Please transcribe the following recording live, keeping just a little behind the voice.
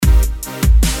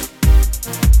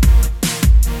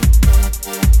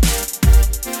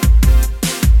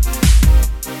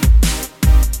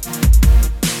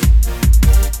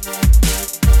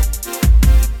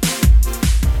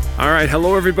right,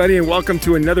 hello everybody, and welcome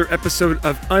to another episode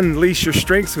of Unleash Your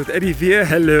Strengths with Eddie Villa.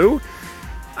 Hello.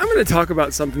 I'm going to talk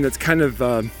about something that's kind of,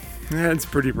 it's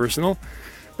pretty personal.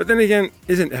 But then again,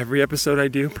 isn't every episode I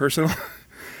do personal?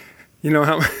 You know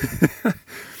how,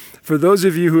 for those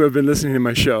of you who have been listening to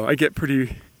my show, I get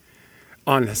pretty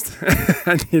honest.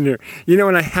 And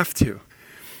and I have to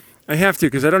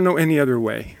because I don't know any other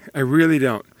way. I really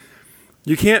don't.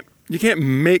 You can't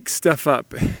make stuff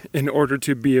up in order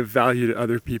to be of value to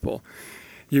other people.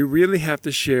 You really have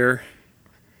to share.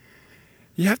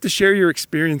 You have to share your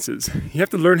experiences. You have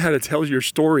to learn how to tell your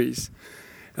stories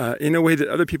in a way that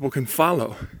other people can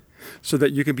follow, so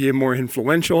that you can be more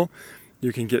influential.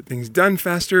 You can get things done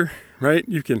faster, right?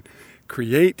 You can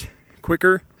create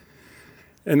quicker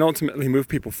and ultimately move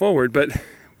people forward. But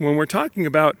when we're talking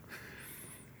about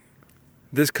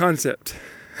this concept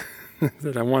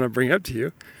that I want to bring up to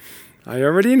you, I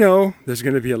already know there's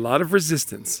going to be a lot of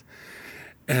resistance,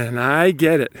 and I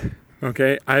get it,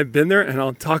 okay? I've been there, and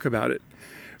I'll talk about it,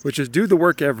 which is do the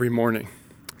work every morning.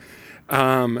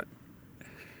 I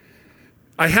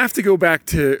have to go back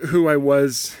to who I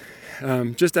was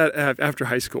after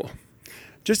high school.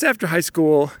 Just after high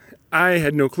school, I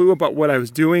had no clue about what I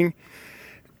was doing,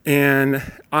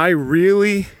 and I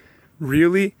really,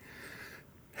 really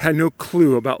had no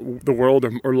clue about the world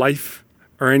or life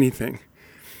or anything.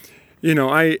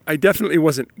 I definitely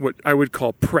wasn't what I would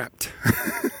call prepped.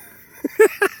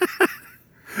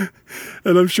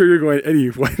 And I'm sure you're going, Eddie,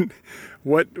 what?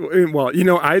 Well,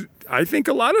 I think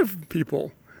a lot of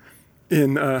people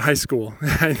in high school,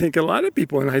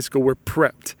 were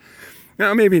prepped.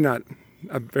 Now, maybe not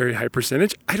a very high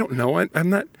percentage. I don't know. I'm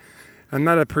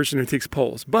not a person who takes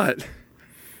polls, but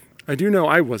I do know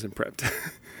I wasn't prepped.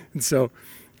 And so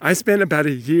I spent about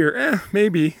a year,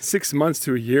 maybe 6 months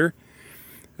to a year,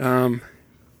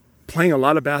 playing a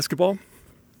lot of basketball,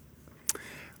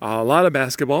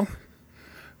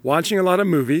 watching a lot of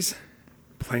movies,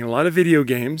 playing a lot of video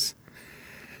games,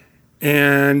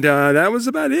 and that was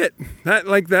about it. That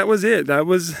was it. That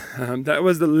was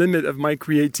the limit of my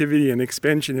creativity and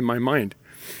expansion in my mind.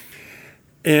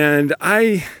 And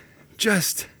I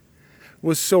just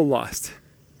was so lost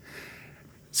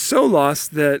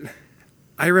that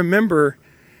I remember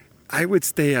I would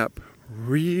stay up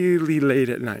really late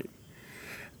at night.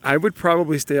 I would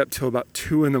probably stay up till about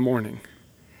 2 a.m,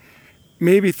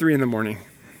 maybe 3 a.m.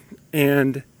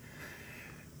 And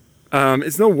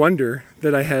it's no wonder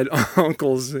that I had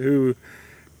uncles who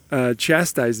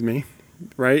chastised me,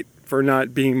 right, for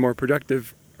not being more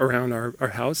productive around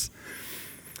our house.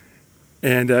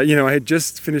 And, I had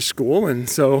just finished school, and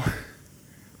so,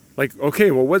 okay,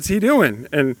 well, what's he doing?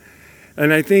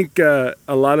 And I think a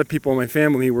lot of people in my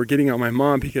family were getting on my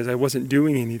mom because I wasn't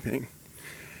doing anything.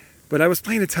 But I was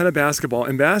playing a ton of basketball,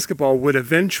 and basketball would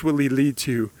eventually lead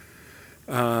to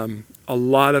a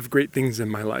lot of great things in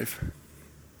my life.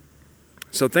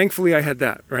 So thankfully I had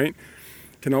that, right?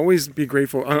 Can always be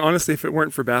grateful. Honestly, if it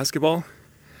weren't for basketball,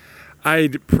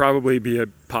 I'd probably be a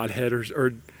pothead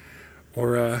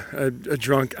or a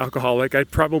drunk alcoholic.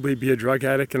 I'd probably be a drug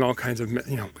addict and all kinds of,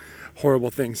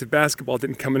 horrible things if basketball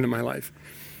didn't come into my life.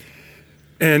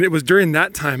 And it was during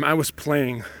that time I was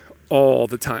playing all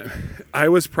the time. I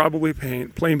was probably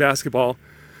playing basketball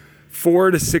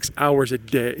 4 to 6 hours a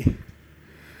day.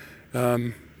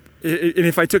 And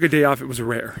if I took a day off, it was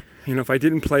rare. If I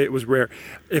didn't play, it was rare.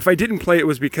 If I didn't play, it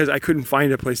was because I couldn't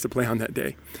find a place to play on that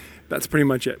day. That's pretty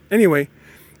much it. Anyway,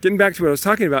 getting back to what I was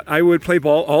talking about, I would play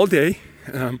ball all day,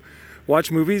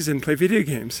 watch movies, and play video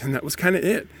games. And that was kind of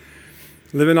it.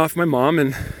 Living off my mom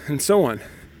and so on.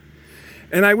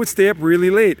 And I would stay up really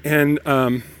late. And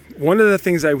one of the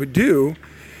things I would do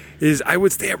is I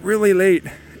would stay up really late.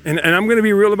 And I'm going to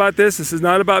be real about this. This is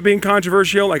not about being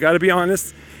controversial. I got to be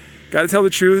honest. Got to tell the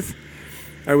truth.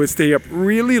 I would stay up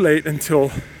really late until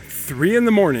 3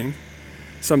 a.m.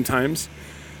 sometimes,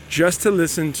 just to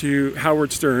listen to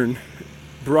Howard Stern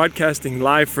broadcasting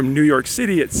live from New York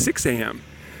City at 6 a.m.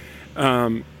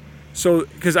 So,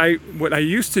 because what I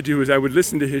used to do is I would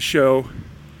listen to his show,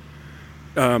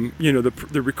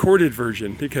 the recorded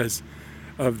version, because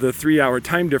of the 3-hour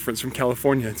time difference from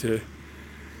California to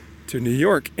New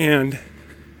York, and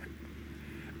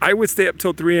I would stay up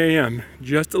till 3 a.m.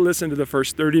 just to listen to the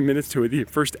first 30 minutes to the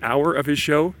first hour of his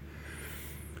show,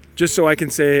 just so I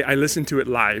can say I listened to it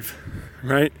live,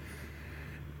 right?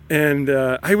 And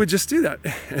I would just do that,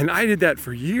 and I did that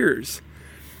for years.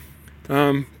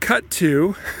 Cut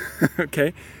to,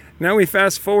 okay, now we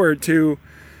fast forward to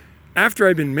after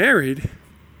I've been married.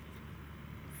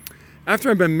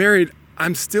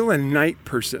 I'm still a night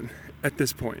person at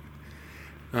this point.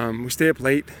 We stay up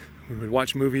late. We would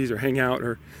watch movies or hang out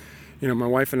or, My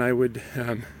wife and I would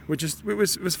just, it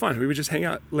was fun. We would just hang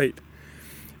out late.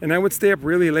 And I would stay up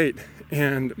really late.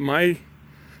 And my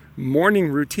morning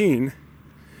routine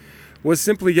was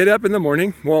simply get up in the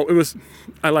morning. Well,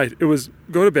 I lied. It was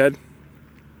go to bed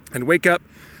and wake up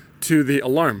to the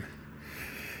alarm.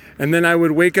 And then I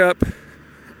would wake up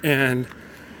and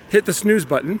hit the snooze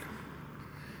button.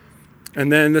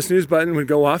 And then the snooze button would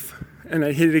go off and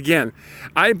I'd hit it again.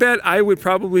 I bet I would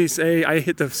probably say I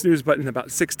hit the snooze button about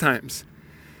 6 times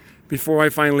before I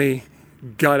finally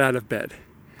got out of bed.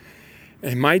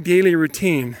 And my daily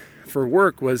routine for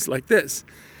work was like this.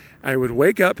 I would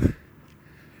wake up,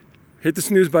 hit the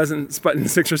snooze button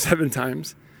 6 or 7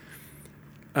 times,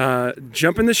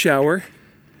 jump in the shower,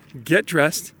 get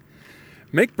dressed,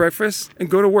 make breakfast, and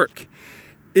go to work.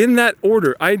 In that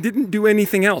order. I didn't do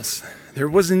anything else. There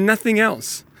was nothing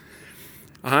else.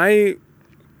 I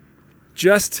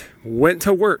just went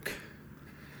to work.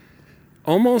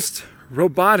 Almost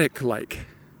robotic-like.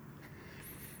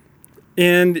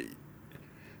 And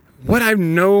what I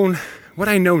know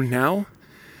now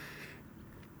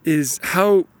is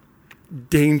how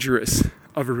dangerous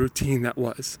of a routine that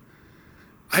was.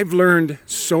 I've learned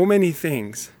so many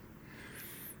things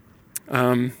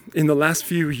in the last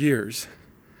few years.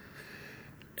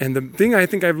 And the thing I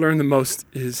think I've learned the most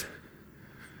is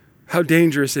how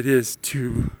dangerous it is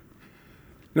to,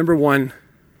 number 1,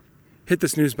 hit the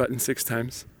snooze button 6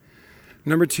 times.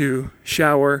 Number 2,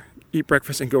 shower, eat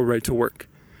breakfast, and go right to work.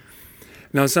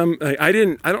 Now, I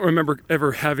don't remember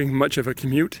ever having much of a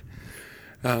commute.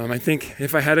 I think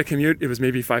if I had a commute, it was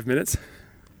maybe 5 minutes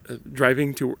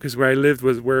driving to work, because where I lived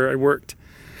was where I worked.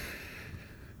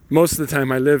 Most of the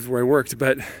time I lived where I worked,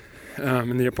 but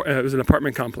it was an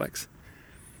apartment complex.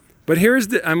 But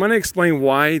I'm going to explain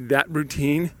why that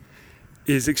routine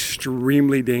is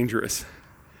extremely dangerous.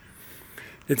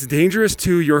 It's dangerous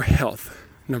to your health,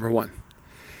 number 1.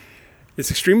 It's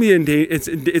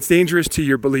it's dangerous to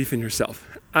your belief in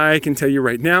yourself. I can tell you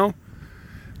right now,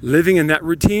 living in that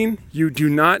routine, you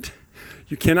cannot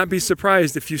be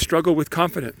surprised if you struggle with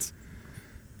confidence.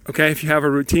 Okay, if you have a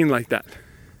routine like that.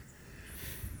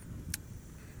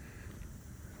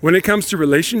 When it comes to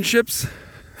relationships,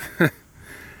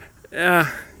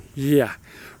 yeah,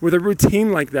 with a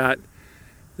routine like that,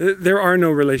 there are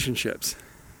no relationships.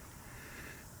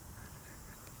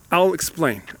 I'll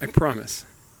explain, I promise.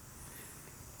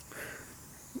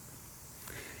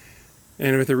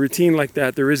 And with a routine like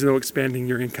that, there is no expanding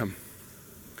your income.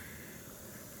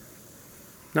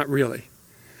 Not really.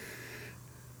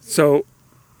 So,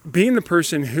 being the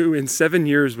person who in 7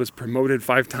 years was promoted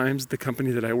 5 times at the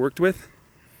company that I worked with,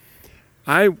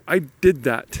 I did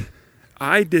that.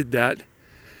 I did that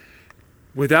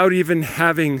without even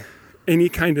having any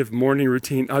kind of morning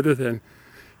routine other than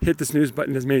hit the snooze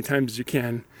button as many times as you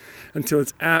can until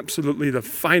it's absolutely the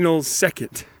final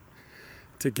second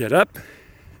to get up,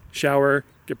 shower,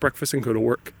 get breakfast, and go to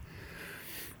work.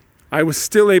 I was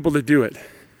still able to do it.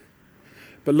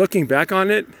 But looking back on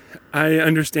it, I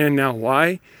understand now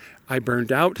why I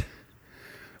burned out,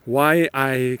 why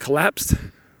I collapsed,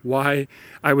 why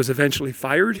I was eventually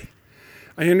fired.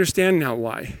 I understand now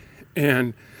why.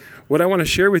 And what I want to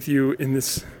share with you in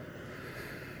this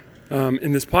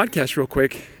podcast real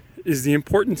quick is the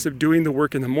importance of doing the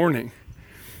work in the morning.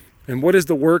 And what is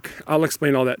the work? I'll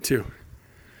explain all that too.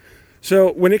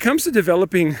 So when it comes to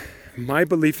developing my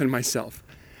belief in myself,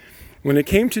 when it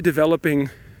came to developing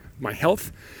my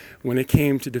health, when it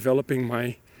came to developing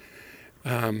my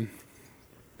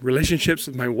relationships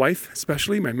with my wife,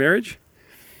 especially my marriage,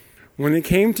 when it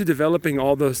came to developing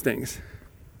all those things,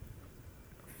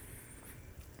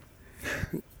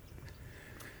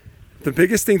 the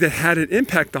biggest thing that had an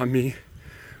impact on me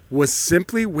was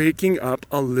simply waking up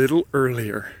a little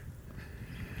earlier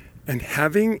and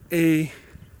having I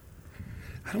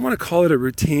don't want to call it a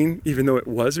routine, even though it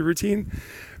was a routine,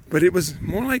 but it was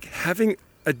more like having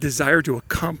a desire to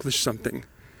accomplish something.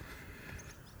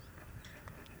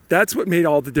 That's what made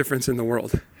all the difference in the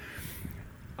world.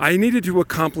 I needed to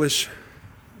accomplish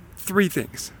 3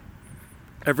 things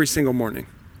every single morning.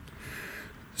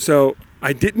 So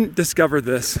I didn't discover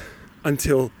this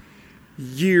until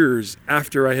years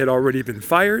after I had already been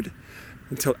fired,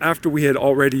 until after we had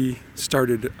already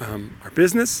started our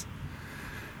business,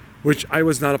 which I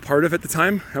was not a part of at the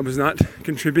time. I was not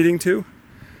contributing to,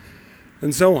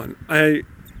 and so on.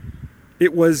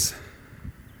 It was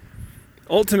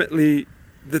ultimately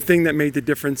the thing that made the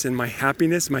difference in my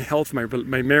happiness, my health,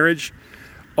 my marriage,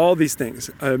 all these things.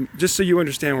 Just so you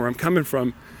understand where I'm coming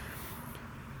from,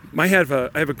 I have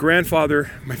a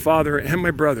grandfather, my father, and my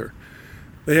brother.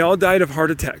 They all died of heart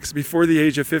attacks before the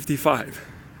age of 55.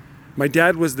 My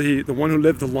dad was the one who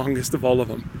lived the longest of all of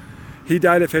them. He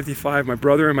died at 55. My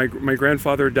brother and my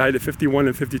grandfather died at 51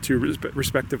 and 52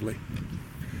 respectively.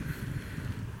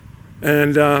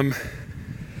 And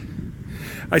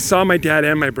I saw my dad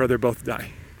and my brother both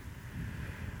die.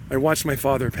 I watched my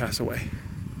father pass away.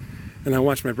 And I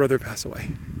watched my brother pass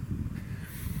away.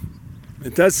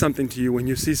 It does something to you when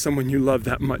you see someone you love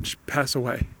that much pass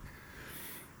away.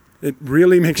 It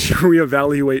really makes you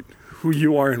reevaluate who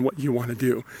you are and what you want to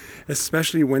do,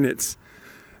 especially when it's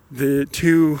the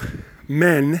two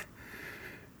men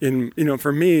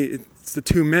for me, it's the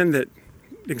two men that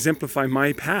exemplify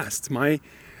my past, my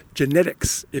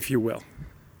genetics, if you will.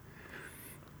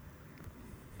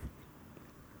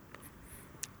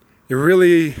 It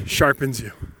really sharpens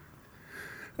you.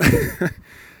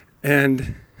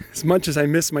 And as much as I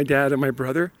miss my dad and my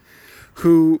brother,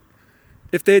 who,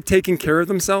 if they had taken care of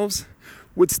themselves,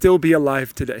 would still be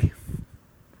alive today.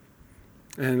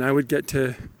 And I would get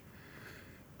to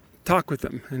talk with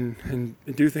them and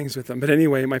do things with them. But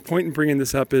anyway, my point in bringing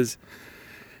this up is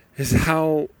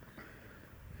how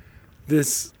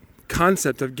this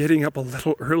concept of getting up a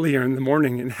little earlier in the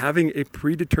morning and having a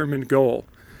predetermined goal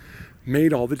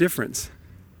made all the difference.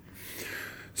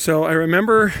 So I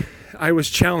remember I was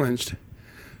challenged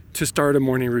to start a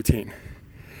morning routine.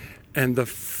 And the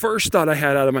first thought I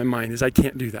had out of my mind is, I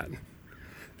can't do that.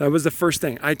 That was the first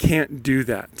thing. I can't do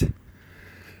that.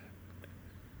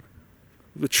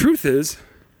 The truth is,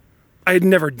 I had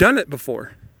never done it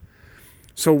before.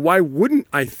 So why wouldn't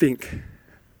I think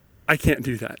I can't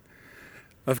do that?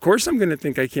 Of course I'm going to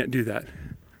think I can't do that.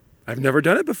 I've never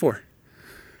done it before.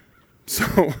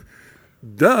 So,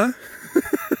 duh.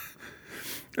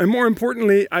 And more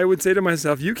importantly, I would say to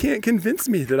myself, you can't convince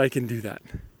me that I can do that.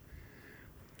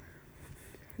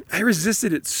 I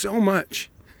resisted it so much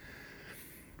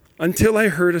until I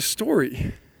heard a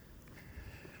story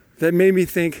that made me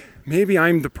think, maybe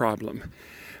I'm the problem.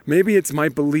 Maybe it's my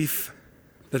belief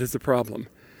that is the problem.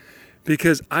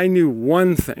 Because I knew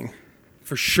one thing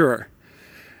for sure,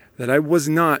 that I was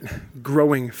not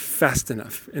growing fast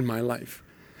enough in my life.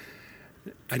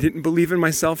 I didn't believe in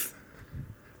myself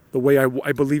the way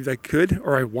I believed I could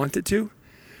or I wanted to.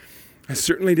 I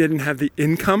certainly didn't have the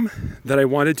income that I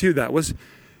wanted to. That was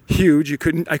huge.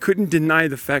 I couldn't deny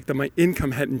the fact that my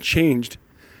income hadn't changed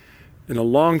in a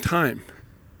long time.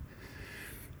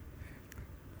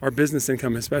 Our business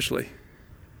income especially.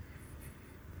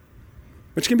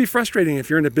 Which can be frustrating if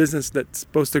you're in a business that's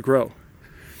supposed to grow.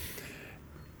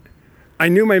 I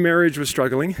knew my marriage was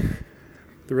struggling.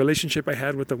 The relationship I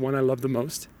had with the one I loved the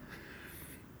most.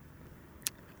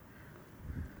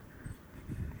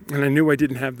 And I knew I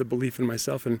didn't have the belief in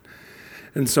myself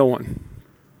and so on.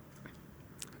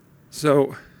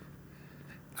 So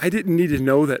I didn't need to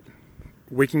know that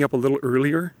waking up a little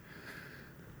earlier,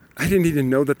 I didn't need to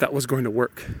know that that was going to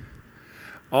work.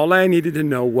 All I needed to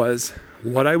know was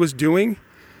what I was doing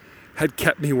had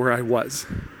kept me where I was.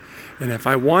 And if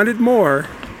I wanted more,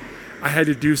 I had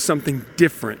to do something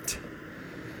different.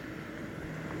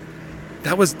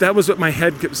 That was what my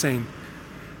head kept saying.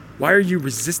 Why are you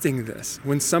resisting this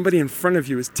when somebody in front of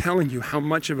you is telling you how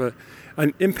much of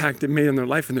an impact it made on their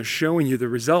life and they're showing you the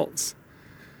results?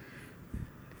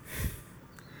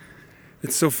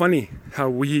 It's so funny how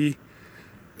we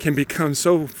can become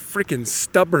so freaking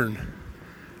stubborn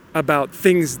about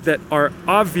things that are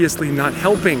obviously not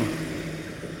helping.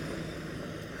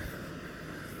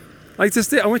 I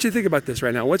want you to think about this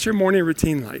right now. What's your morning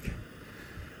routine like?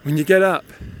 When you get up,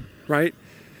 right?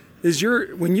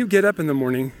 When you get up in the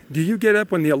morning, do you get up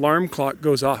when the alarm clock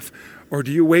goes off? Or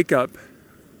do you wake up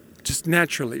just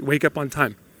naturally, wake up on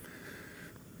time?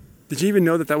 Did you even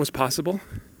know that that was possible?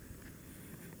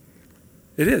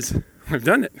 It is. I've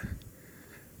done it.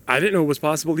 I didn't know it was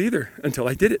possible either until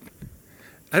I did it.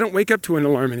 I don't wake up to an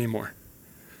alarm anymore.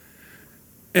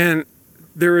 And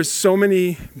there is so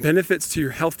many benefits to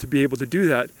your health to be able to do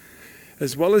that,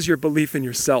 as well as your belief in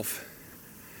yourself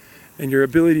and your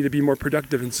ability to be more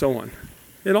productive and so on.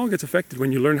 It all gets affected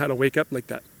when you learn how to wake up like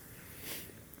that.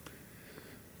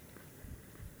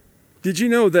 Did you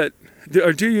know that,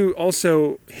 or do you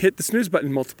also hit the snooze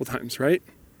button multiple times, right?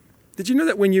 Did you know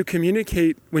that when you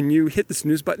communicate, when you hit the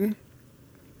snooze button,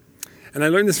 and I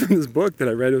learned this from this book that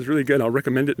I read, it was really good, I'll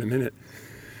recommend it in a minute,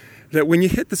 that when you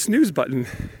hit the snooze button,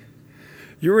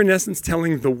 you're in essence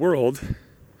telling the world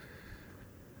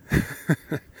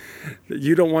that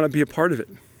you don't want to be a part of it.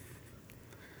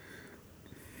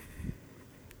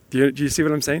 Do you see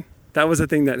what I'm saying? That was the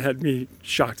thing that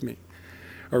shocked me,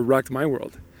 or rocked my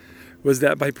world, was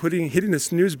that by hitting the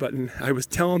snooze button, I was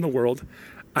telling the world,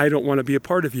 I don't want to be a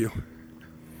part of you.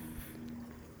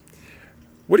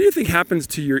 What do you think happens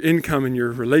to your income and your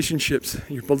relationships,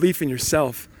 your belief in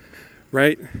yourself,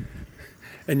 right?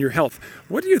 And your health?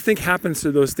 What do you think happens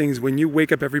to those things when you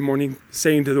wake up every morning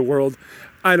saying to the world,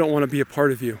 I don't want to be a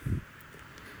part of you?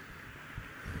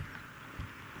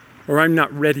 Or I'm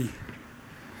not ready.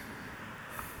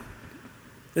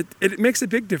 It makes a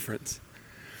big difference.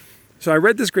 So I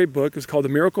read this great book. It was called The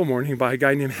Miracle Morning by a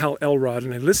guy named Hal Elrod.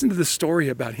 And I listened to the story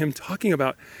about him talking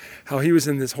about how he was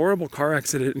in this horrible car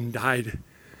accident and died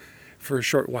for a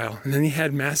short while. And then he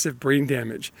had massive brain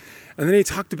damage. And then he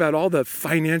talked about all the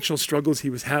financial struggles he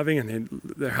was having, and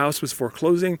their house was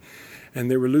foreclosing,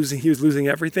 and he was losing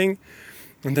everything.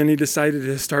 And then he decided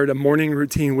to start a morning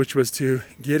routine, which was to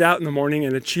get out in the morning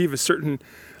and achieve a certain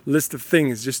list of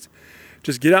things. Just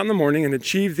get out in the morning and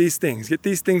achieve these things, get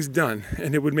these things done,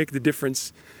 and it would make the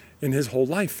difference in his whole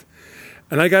life.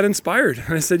 And I got inspired,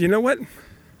 and I said, you know what?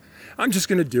 I'm just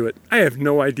going to do it. I have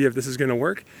no idea if this is going to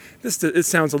work. It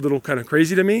sounds a little kind of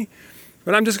crazy to me,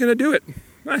 but I'm just going to do it.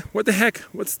 What the heck?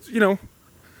 What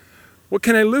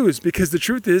can I lose? Because the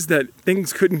truth is that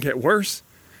things couldn't get worse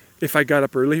if I got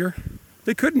up earlier.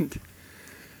 They couldn't.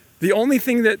 The only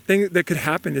thing that could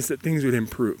happen is that things would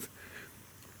improve,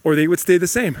 or they would stay the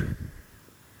same.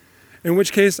 In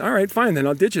which case, all right, fine, then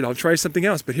I'll ditch it. I'll try something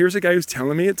else. But here's a guy who's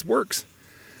telling me it works.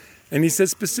 And he says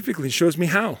specifically, shows me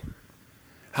how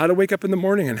to wake up in the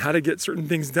morning and how to get certain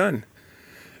things done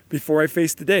before I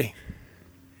face the day.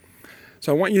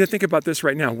 So I want you to think about this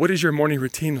right now. What is your morning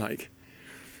routine like?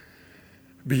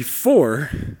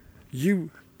 Before you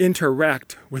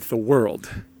interact with the world.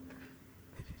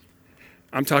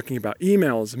 I'm talking about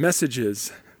emails,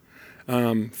 messages,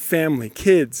 family,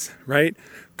 kids, right?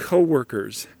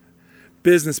 Coworkers,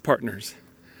 business partners,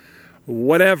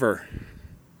 whatever.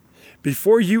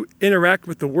 Before you interact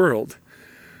with the world,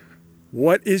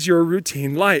 what is your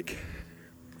routine like?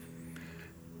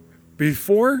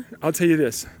 I'll tell you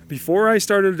this, before I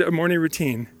started a morning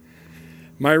routine,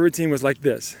 my routine was like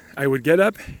this. I would get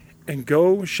up and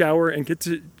go shower and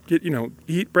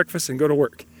eat breakfast and go to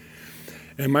work.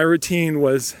 And my routine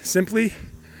was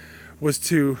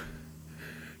to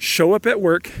show up at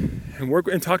work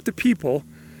and talk to people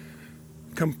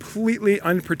completely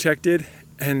unprotected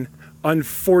and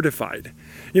unfortified.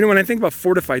 You know, when I think about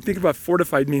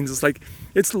fortified means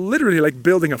it's literally like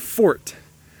building a fort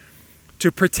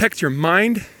to protect your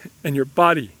mind and your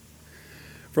body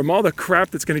from all the crap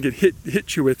that's going to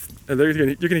hit you with, you're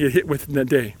going to get hit with in that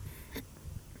day.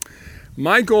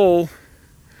 My goal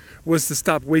was to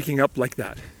stop waking up like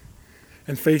that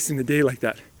and facing the day like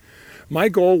that. My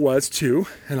goal was to,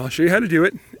 and I'll show you how to do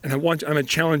it, and I'm going to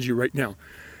challenge you right now.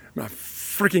 I'm going to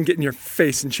freaking get in your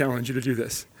face and challenge you to do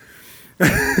this.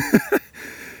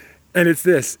 And it's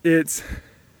this.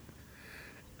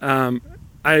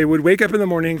 I would wake up in the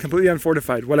morning completely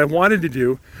unfortified. What I wanted to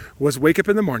do was wake up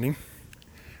in the morning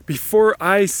before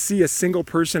I see a single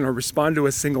person or respond to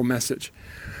a single message.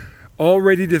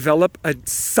 Already develop a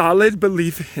solid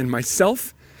belief in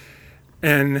myself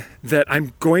and that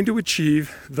I'm going to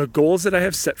achieve the goals that I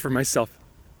have set for myself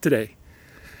today.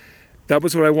 That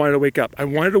was what I wanted to wake up. I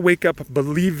wanted to wake up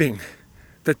believing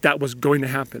that was going to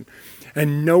happen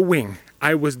and knowing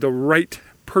I was the right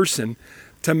person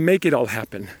to make it all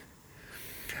happen.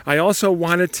 I also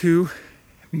wanted to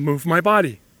move my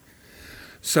body.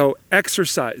 So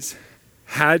exercise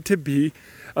had to be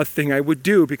a thing I would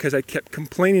do because I kept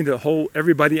complaining to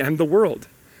everybody and the world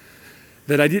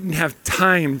that I didn't have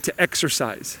time to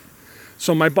exercise.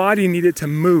 So my body needed to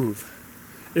move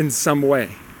in some way,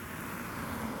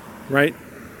 right?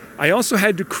 I also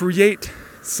had to create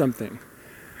something.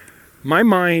 My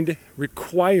mind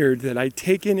required that I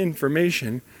take in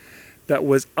information that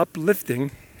was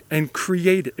uplifting and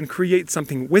create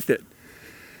something with it.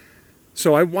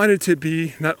 So I wanted to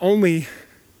be not only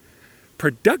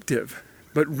productive,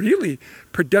 but really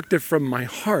productive from my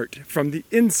heart, from the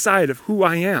inside of who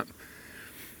I am.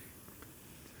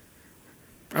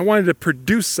 I wanted to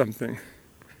produce something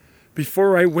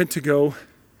before I went to go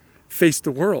face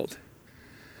the world.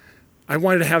 I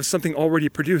wanted to have something already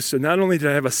produced. So not only did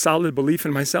I have a solid belief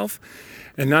in myself,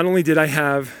 and not only did I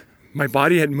have my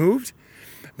body had moved,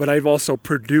 but I've also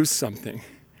produced something.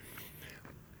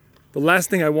 The last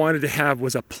thing I wanted to have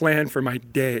was a plan for my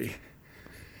day.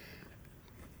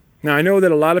 Now, I know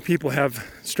that a lot of people have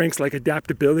strengths like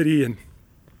adaptability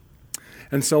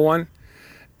and so on,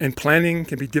 and planning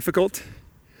can be difficult.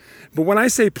 But when I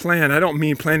say plan, I don't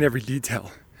mean plan every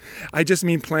detail. I just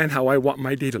mean plan how I want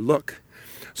my day to look.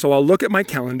 So I'll look at my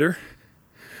calendar.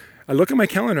 I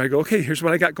go, okay, here's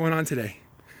what I got going on today.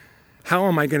 How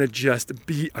am I going to just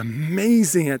be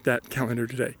amazing at that calendar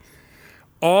today?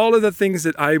 all of the things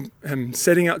that I am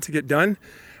setting out to get done,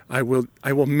 I will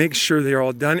make sure they are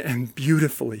all done and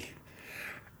beautifully.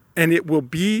 And it will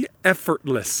be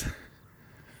effortless.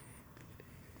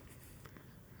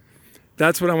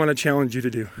 That's what I want to challenge you to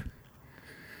do.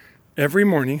 Every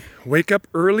morning, wake up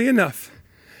early enough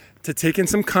to take in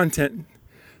some content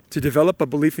to develop a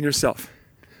belief in yourself.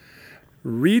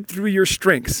 Read through your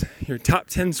strengths, your top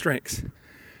 10 strengths.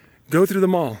 Go through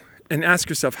them all and ask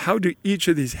yourself, how do each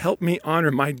of these help me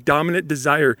honor my dominant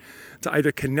desire to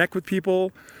either connect with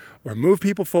people or move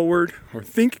people forward or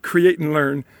think, create, and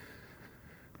learn,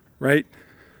 right?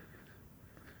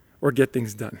 Or get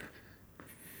things done.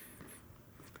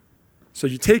 So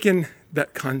you take in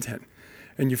that content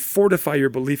and you fortify your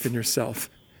belief in yourself.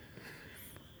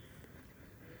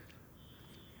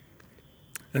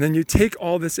 And then you take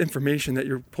all this information that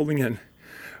you're pulling in,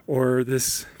 or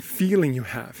this feeling you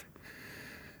have,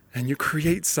 and you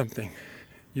create something.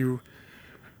 You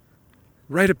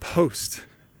write a post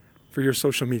for your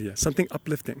social media, something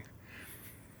uplifting.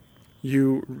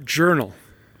 You journal,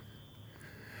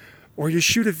 or you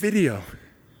shoot a video,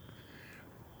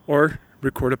 or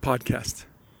record a podcast.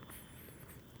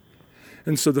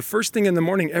 And so the first thing in the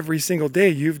morning every single day,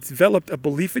 you've developed a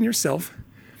belief in yourself.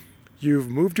 You've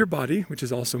moved your body, which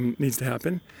is also needs to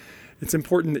happen. It's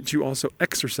important that you also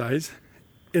exercise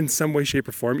in some way, shape,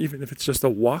 or form, even if it's just a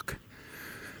walk.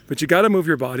 But you got to move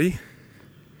your body,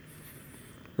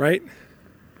 right?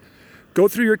 Go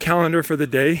through your calendar for the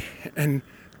day and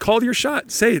call your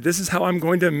shot. Say, this is how I'm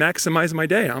going to maximize my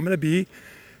day. I'm going to be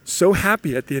so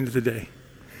happy at the end of the day.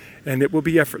 And it will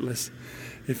be effortless.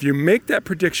 If you make that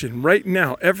prediction right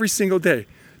now, every single day,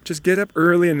 just get up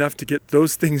early enough to get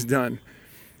those things done.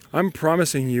 I'm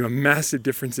promising you a massive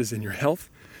differences in your health,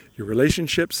 your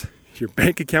relationships, your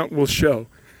bank account will show,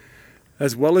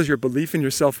 as well as your belief in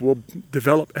yourself will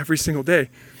develop every single day.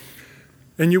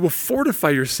 And you will fortify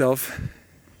yourself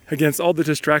against all the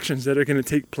distractions that are going to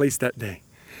take place that day.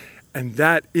 And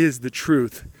that is the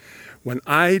truth. When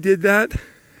I did that,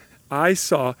 I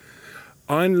saw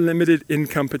unlimited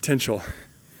income potential,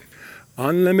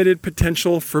 unlimited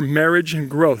potential for marriage and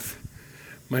growth.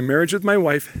 My marriage with my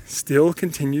wife still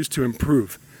continues to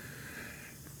improve.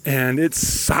 And it's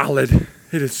solid.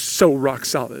 It is so rock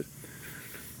solid.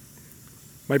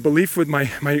 My belief with my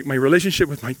relationship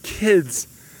with my kids,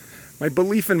 my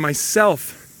belief in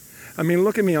myself. I mean,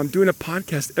 look at me, I'm doing a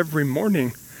podcast every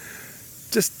morning,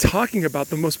 just talking about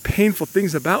the most painful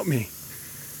things about me.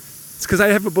 It's because I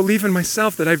have a belief in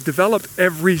myself that I've developed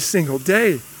every single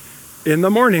day in the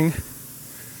morning,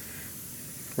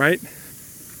 right?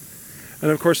 And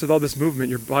of course, with all this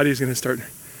movement, your body is going to start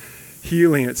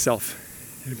healing itself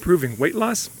and improving. Weight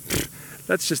loss,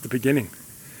 that's just the beginning.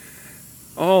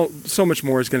 So much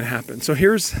more is going to happen. So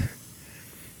here's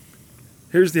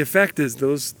the effect is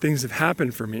those things have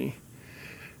happened for me.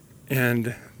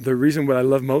 And the reason what I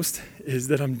love most is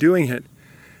that I'm doing it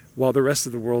while the rest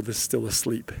of the world is still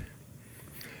asleep.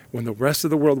 When the rest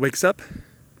of the world wakes up,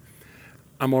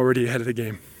 I'm already ahead of the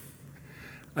game.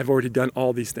 I've already done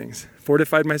all these things.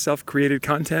 Fortified myself, created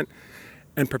content,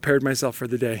 and prepared myself for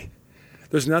the day.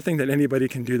 There's nothing that anybody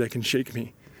can do that can shake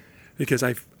me because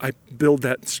I build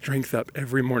that strength up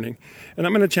every morning. And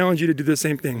I'm going to challenge you to do the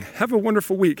same thing. Have a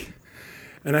wonderful week.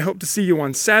 And I hope to see you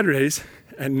on Saturdays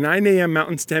at 9 a.m.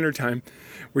 Mountain Standard Time,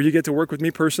 where you get to work with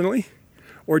me personally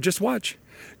or just watch.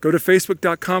 Go to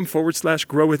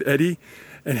facebook.com/Grow with Eddie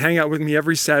and hang out with me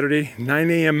every Saturday,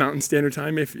 9 a.m. Mountain Standard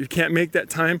Time. If you can't make that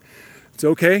time, it's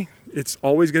okay. It's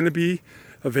always going to be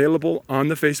available on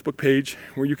the Facebook page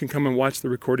where you can come and watch the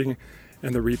recording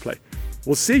and the replay.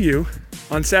 We'll see you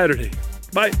on Saturday.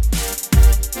 Bye.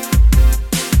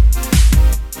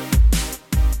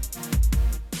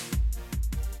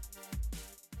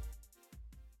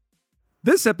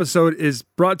 This episode is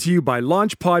brought to you by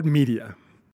LaunchPod Media.